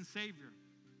a risen Savior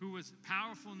who was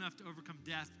powerful enough to overcome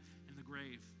death and the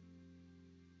grave.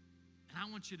 And I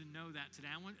want you to know that today.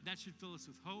 That should fill us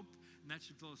with hope, and that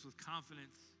should fill us with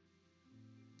confidence.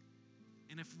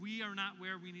 And if we are not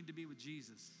where we need to be with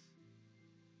Jesus,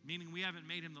 meaning we haven't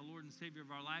made him the Lord and Savior of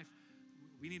our life,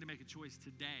 we need to make a choice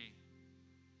today.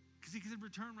 Because he could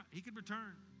return. He could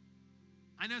return.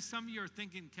 I know some of you are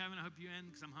thinking, Kevin, I hope you end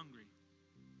because I'm hungry.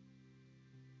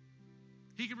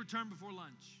 He could return before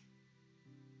lunch.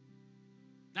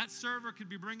 That server could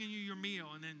be bringing you your meal,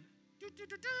 and then,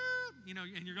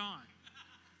 and you're gone.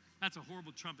 That's a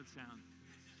horrible trumpet sound.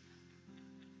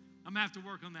 I'm going to have to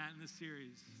work on that in this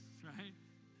series, right?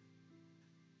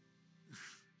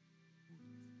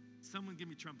 Someone give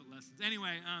me trumpet lessons.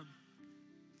 Anyway, I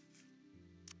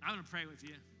want to pray with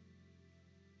you.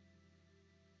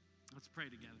 Let's pray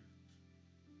together.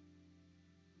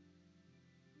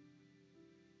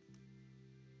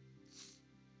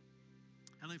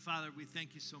 Heavenly Father, we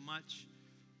thank you so much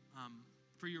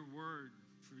for your word,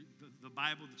 for the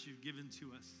Bible that you've given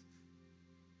to us.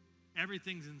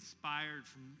 Everything's inspired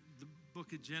from the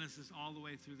book of Genesis all the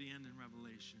way through the end in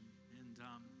Revelation. And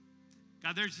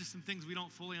God, there's just some things we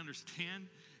don't fully understand,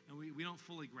 and we don't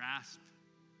fully grasp,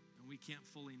 and we can't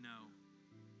fully know.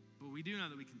 But we do know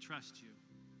that we can trust you.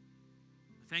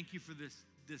 Thank you for this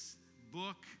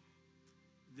book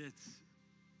that's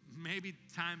maybe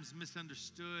times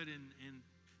misunderstood, and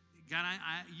God,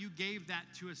 you gave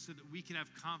that to us so that we could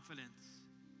have confidence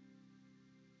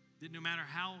that no matter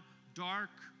how dark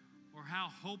or how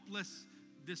hopeless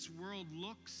this world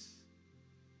looks,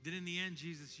 that in the end,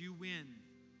 Jesus, you win.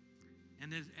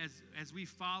 And as we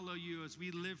follow you, as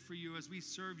we live for you, as we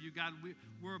serve you, God,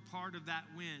 we're a part of that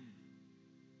win.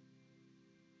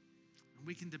 And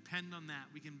we can depend on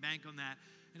that. We can bank on that.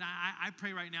 And I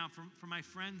pray right now for my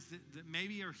friends that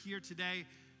maybe are here today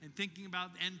and thinking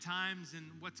about end times and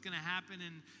what's going to happen,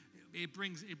 and it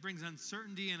brings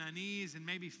uncertainty and unease and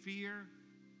maybe fear.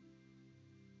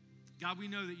 God, we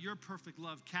know that your perfect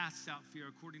love casts out fear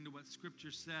according to what Scripture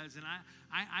says. And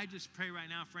I just pray right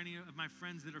now for any of my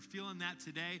friends that are feeling that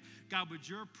today. God, would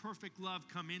your perfect love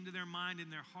come into their mind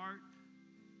and their heart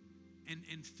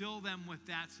and fill them with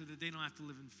that so that they don't have to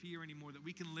live in fear anymore, that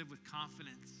we can live with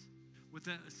confidence, with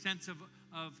a sense of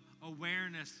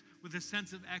awareness, with a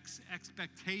sense of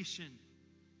expectation.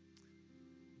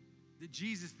 That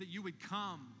Jesus, that you would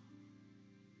come.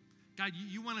 God,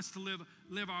 you want us to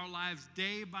live our lives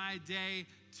day by day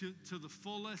to the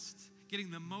fullest, getting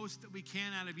the most that we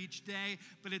can out of each day,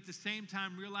 but at the same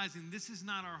time realizing this is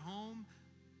not our home,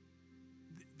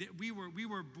 that we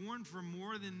were born for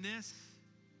more than this,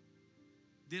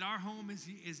 that our home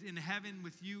is in heaven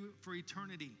with you for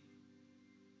eternity.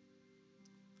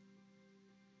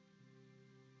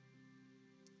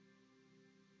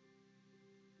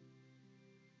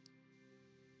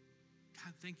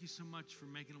 God, thank you so much for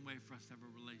making a way for us to have a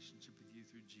relationship with you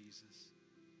through Jesus.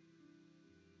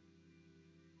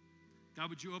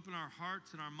 God, would you open our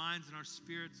hearts and our minds and our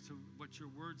spirits to what your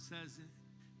word says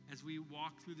as we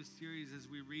walk through this series, as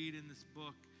we read in this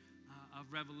book of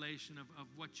Revelation, of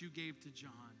what you gave to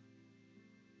John.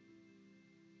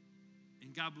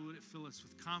 And God, would it fill us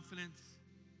with confidence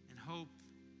and hope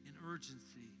and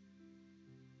urgency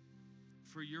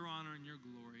for your honor and your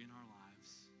glory in our lives.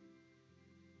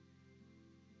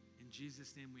 In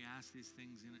Jesus' name we ask these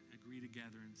things and agree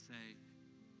together and say,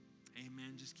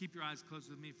 amen. Just keep your eyes closed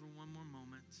with me for one more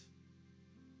moment.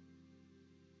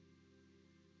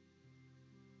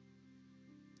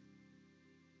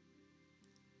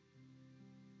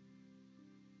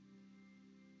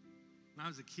 When I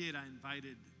was a kid, I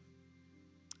invited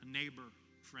a neighbor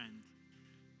friend.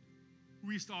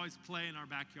 We used to always play in our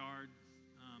backyard,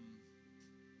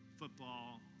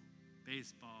 football,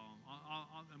 baseball,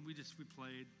 and we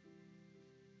played.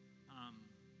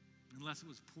 Unless it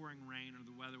was pouring rain or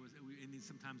the weather was, and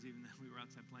sometimes even we were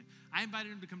outside playing. I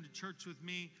invited him to come to church with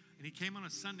me, and he came on a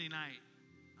Sunday night,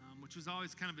 which which was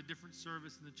always kind of a different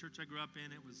service. In the church I grew up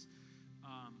in, it was,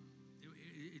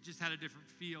 it just had a different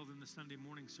feel than the Sunday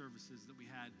morning services that we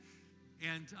had.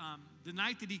 And the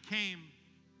night that he came,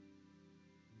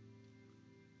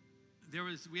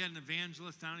 we had an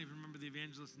evangelist. I don't even remember the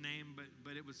evangelist's name,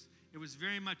 but it was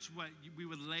very much what we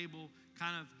would label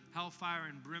kind of hellfire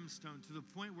and brimstone, to the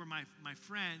point where my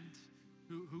friend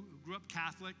who grew up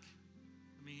Catholic,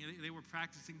 I mean, they were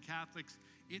practicing Catholics,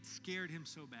 it scared him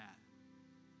so bad.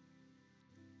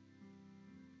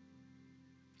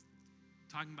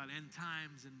 Talking about end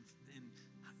times and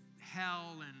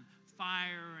hell and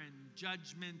fire and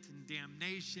judgment and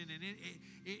damnation, and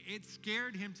it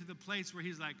scared him to the place where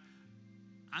he's like,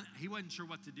 he wasn't sure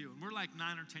what to do. And we're like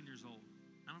 9 or 10 years old.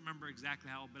 I don't remember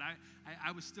exactly how old, but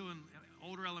I was still in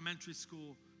older elementary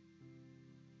school.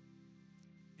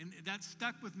 And that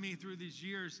stuck with me through these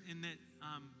years, in that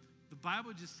the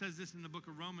Bible just says this in the book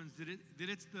of Romans, that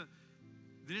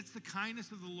it's the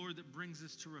kindness of the Lord that brings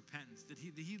us to repentance, that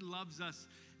he loves us,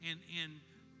 and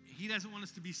he doesn't want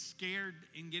us to be scared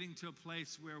in getting to a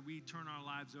place where we turn our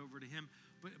lives over to him.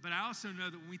 But I also know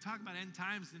that when we talk about end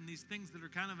times and these things that are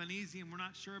kind of uneasy and we're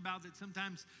not sure about, that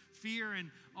sometimes fear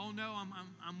and, oh no,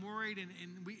 I'm worried, and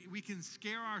we can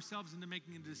scare ourselves into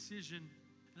making a decision.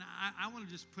 And I want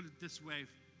to just put it this way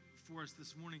for us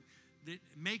this morning, that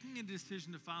making a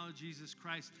decision to follow Jesus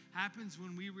Christ happens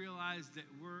when we realize that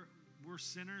we're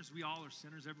sinners. We all are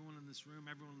sinners. Everyone in this room,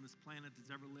 everyone on this planet that's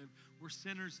ever lived, we're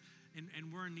sinners,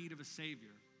 and we're in need of a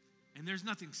Savior. And there's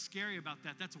nothing scary about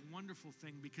that. That's a wonderful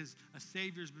thing, because a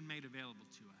Savior's been made available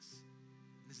to us.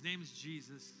 His name is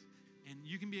Jesus. And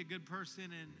you can be a good person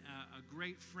and a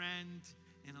great friend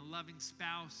and a loving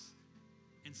spouse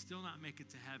and still not make it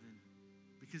to heaven,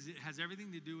 because it has everything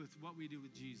to do with what we do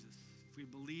with Jesus. If we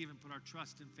believe and put our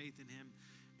trust and faith in him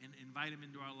and invite him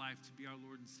into our life to be our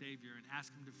Lord and Savior, and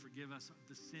ask him to forgive us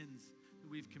the sins that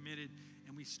we've committed,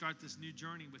 and we start this new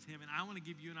journey with him. And I want to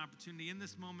give you an opportunity in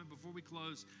this moment before we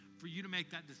close for you to make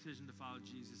that decision to follow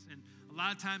Jesus. And a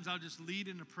lot of times I'll just lead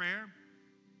in a prayer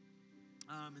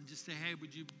and just say, hey,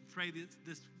 would you pray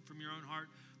this from your own heart?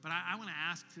 But I want to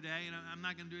ask today, and I'm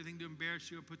not going to do anything to embarrass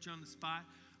you or put you on the spot,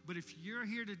 but if you're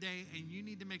here today and you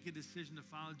need to make a decision to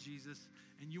follow Jesus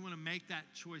and you want to make that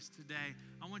choice today,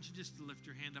 I want you just to lift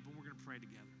your hand up and we're going to pray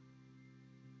together.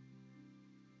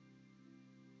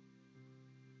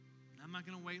 I'm not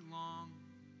going to wait long.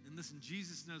 And listen,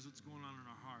 Jesus knows what's going on in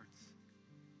our hearts.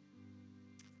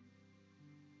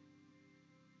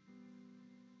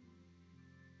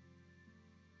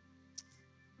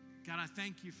 God, I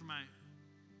thank you for my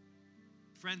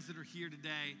friends that are here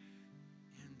today.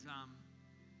 And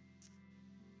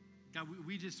God,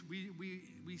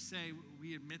 we say,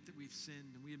 we admit that we've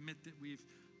sinned, and we admit that we've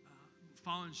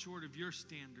fallen short of your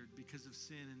standard because of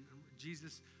sin. And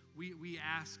Jesus, we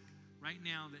ask right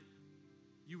now that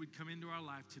you would come into our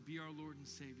life to be our Lord and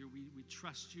Savior. We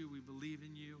trust you, we believe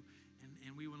in you,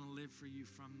 and we want to live for you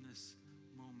from this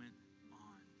moment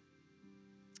on.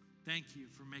 Thank you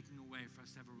for making a way for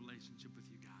us to have a relationship with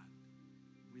you, God.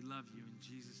 We love you. In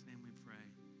Jesus' name we pray.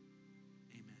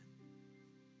 Amen.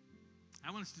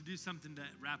 I want us to do something to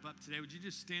wrap up today. Would you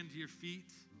just stand to your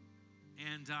feet?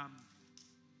 And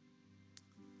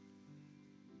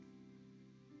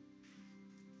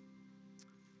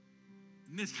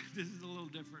this is a little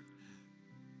different.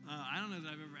 I don't know that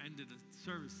I've ever ended a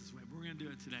service this way, but we're going to do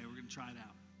it today. We're going to try it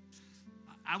out.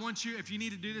 I want you, if you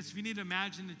need to do this, if you need to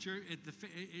imagine that you're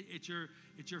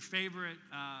at your favorite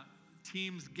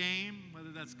team's game, whether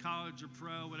that's college or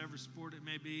pro, whatever sport it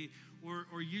may be,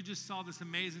 or you just saw this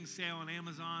amazing sale on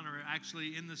Amazon or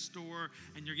actually in the store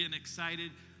and you're getting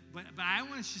excited. But I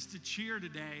want us just to cheer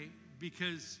today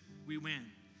because we win.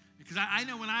 Because I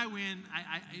know when I win,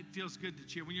 it feels good to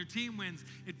cheer. When your team wins,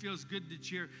 it feels good to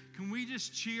cheer. Can we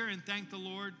just cheer and thank the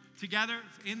Lord together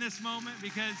in this moment,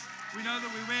 because we know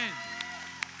that we win?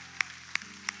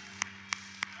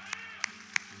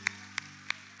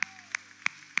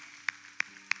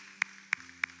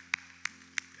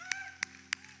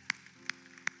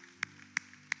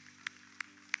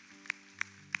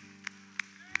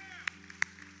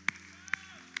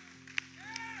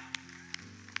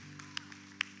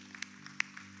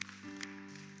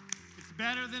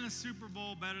 Better than a Super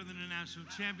Bowl, better than a national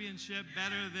championship,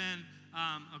 better than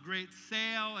a great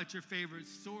sale at your favorite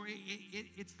store.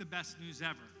 It's the best news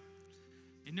ever.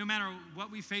 And no matter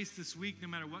what we face this week, no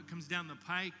matter what comes down the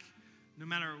pike, no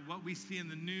matter what we see in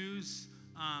the news,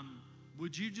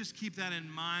 would you just keep that in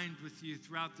mind with you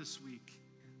throughout this week?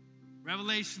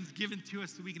 Revelation's given to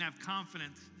us so we can have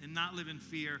confidence and not live in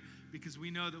fear, because we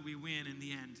know that we win in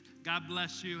the end. God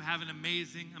bless you. Have an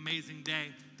amazing, amazing day.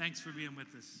 Thanks for being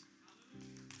with us.